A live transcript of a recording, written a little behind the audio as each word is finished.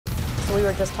We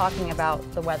were just talking about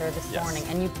the weather this morning,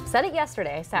 and you said it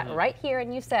yesterday. I sat right here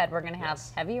and you said we're going to have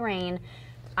heavy rain.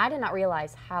 I did not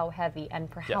realize how heavy and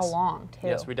for how long, too.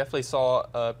 Yes, we definitely saw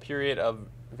a period of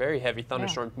very heavy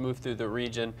thunderstorms move through the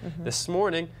region this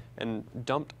morning and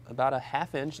dumped about a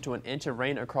 ½ to an inch of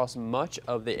rain across much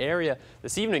of the area.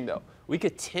 This evening, though, we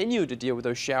continue to deal with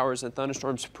those showers and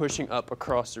thunderstorms pushing up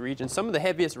across the region. Some of the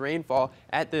heaviest rainfall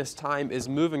at this time is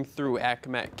moving through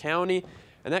Accomack County,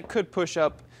 and that could push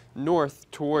up north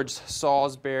towards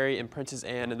Salisbury and Princess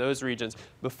Anne and those regions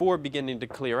before beginning to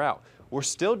clear out. We're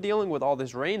still dealing with all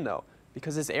this rain, though,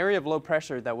 because this area of low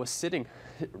pressure that was sitting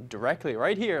directly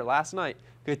right here last night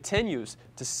continues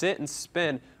to sit and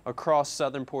spin across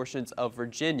southern portions of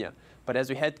Virginia. But as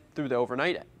we head through the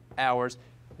overnight hours,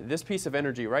 this piece of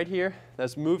energy right here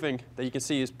that's moving, that you can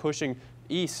see is pushing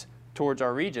east towards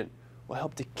our region, will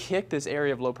help to kick this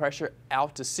area of low pressure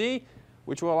out to sea,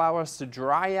 which will allow us to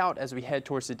dry out as we head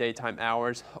towards the daytime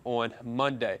hours on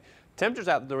Monday. Temperatures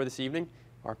out the door this evening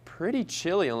are pretty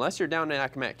chilly unless you're down in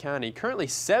Accomack County. Currently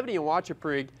 70 in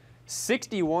Wachapreague,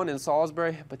 61 in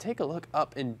Salisbury, but take a look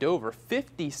up in Dover,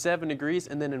 57 degrees,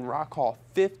 and then in Rock Hall,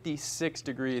 56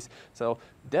 degrees. So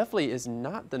definitely is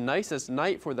not the nicest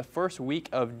night for the first week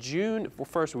of June, for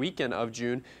first weekend of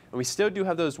June. And we still do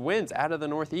have those winds out of the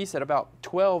northeast at about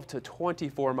 12 to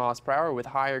 24 miles per hour with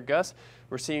higher gusts.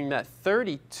 We're seeing that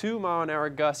 32-mile-an-hour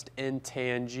gust in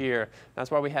Tangier.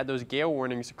 That's why we had those gale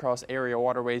warnings across area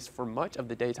waterways for much of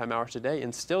the daytime hours today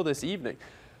and still this evening.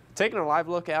 Taking a live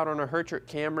look out on our Hertrich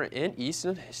camera in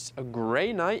Easton, it's a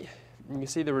gray night. You can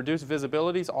see the reduced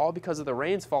visibilities all because of the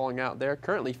rains falling out there.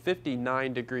 Currently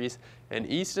 59 degrees in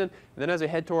Easton. And then as we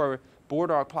head to our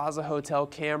Boardwalk Plaza Hotel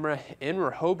camera in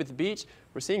Rehoboth Beach,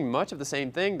 we're seeing much of the same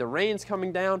thing. The rain's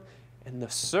coming down and the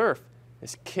surf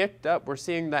is kicked up. We're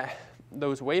seeing that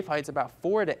those wave heights about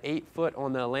 4 to 8 foot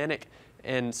on the Atlantic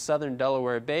and southern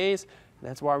Delaware bays. And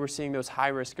that's why we're seeing those high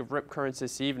risk of rip currents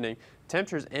this evening.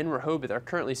 Temperatures in Rehoboth are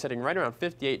currently sitting right around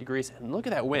 58 degrees. And look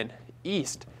at that wind,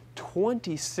 east,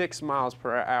 26 miles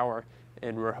per hour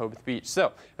in Rehoboth Beach.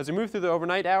 So as we move through the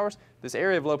overnight hours, this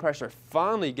area of low pressure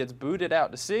finally gets booted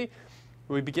out to sea.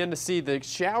 We begin to see the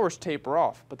showers taper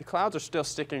off, but the clouds are still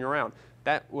sticking around.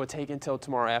 That will take until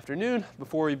tomorrow afternoon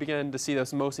before we begin to see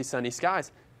those mostly sunny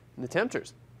skies. And the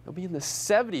temperatures, they'll be in the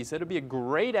 70s. It'll be a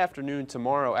great afternoon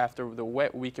tomorrow after the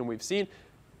wet weekend we've seen.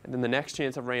 And then the next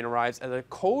chance of rain arrives as a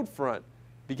cold front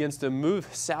begins to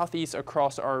move southeast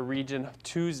across our region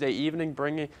Tuesday evening,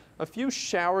 bringing a few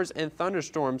showers and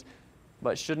thunderstorms,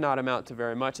 but should not amount to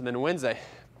very much. And then Wednesday,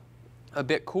 a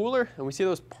bit cooler, and we see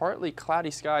those partly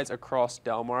cloudy skies across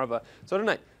Delmarva. So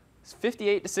tonight, it's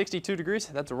 58 to 62 degrees.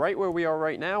 That's right where we are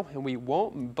right now, and we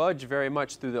won't budge very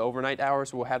much through the overnight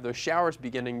hours. We'll have those showers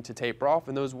beginning to taper off,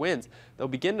 and those winds, they'll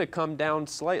begin to come down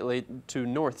slightly to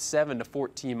north 7 to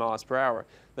 14 miles per hour.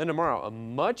 Then tomorrow, a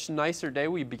much nicer day.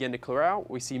 We begin to clear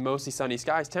out. We see mostly sunny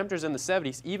skies. Temperatures in the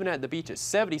 70s, even at the beaches.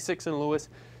 76 in Lewis,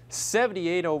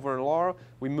 78 over in Laurel.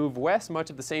 We move west, much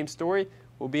of the same story.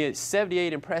 We'll be at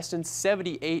 78 in Preston,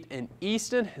 78 in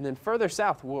Easton, and then further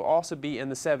south we'll also be in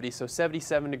the 70s, so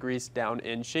 77 degrees down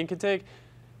in Chincoteague.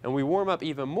 And we warm up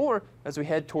even more as we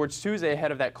head towards Tuesday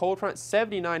ahead of that cold front.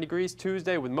 79 degrees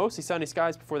Tuesday with mostly sunny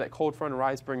skies before that cold front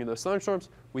arrives, bringing those thunderstorms.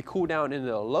 We cool down into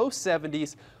the low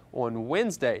 70s on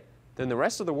Wednesday. Then the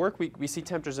rest of the work week we see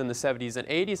temperatures in the 70s and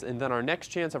 80s, and then our next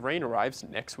chance of rain arrives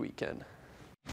next weekend.